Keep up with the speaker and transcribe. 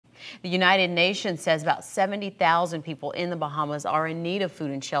The United Nations says about 70,000 people in the Bahamas are in need of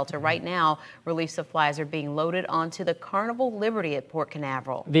food and shelter. Right now, relief supplies are being loaded onto the Carnival Liberty at Port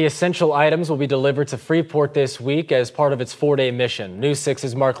Canaveral. The essential items will be delivered to Freeport this week as part of its 4-day mission. News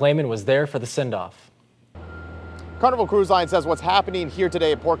 6's Mark Lehman was there for the send-off. Carnival Cruise Line says what's happening here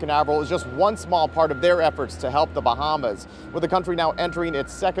today at Port Canaveral is just one small part of their efforts to help the Bahamas. With the country now entering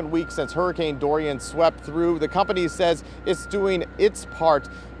its second week since Hurricane Dorian swept through, the company says it's doing its part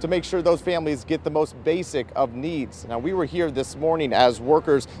to make sure those families get the most basic of needs. Now, we were here this morning as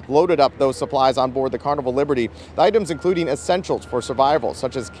workers loaded up those supplies on board the Carnival Liberty. The items including essentials for survival,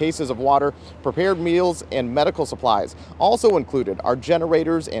 such as cases of water, prepared meals, and medical supplies. Also included are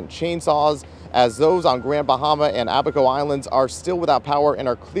generators and chainsaws, as those on Grand Bahama and Abaco Islands are still without power and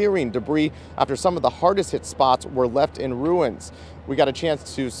are clearing debris after some of the hardest hit spots were left in ruins. We got a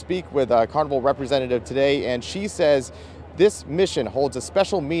chance to speak with a Carnival representative today, and she says this mission holds a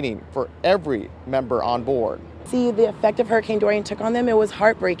special meaning for every member on board. See the effect of Hurricane Dorian took on them, it was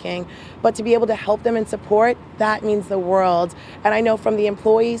heartbreaking, but to be able to help them and support, that means the world. And I know from the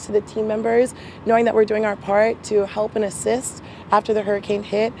employees to the team members, knowing that we're doing our part to help and assist after the hurricane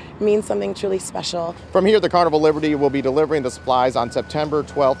hit means something truly special. From here, the Carnival Liberty will be delivering the supplies on September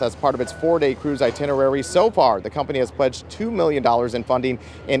 12th as part of its 4-day cruise itinerary. So far, the company has pledged $2 million in funding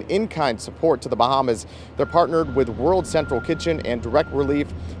and in-kind support to the Bahamas. They're partnered with World Central Kitchen and Direct Relief,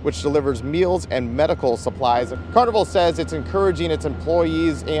 which delivers meals and medical supplies. Carnival says it's encouraging its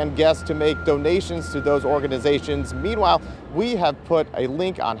employees and guests to make donations to those organizations. Meanwhile, we have put a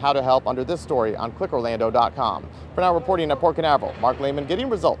link on how to help under this story on clickorlando.com. For now, reporting at Port Canaveral, Mark Lehman, Getting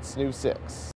Results, News 6.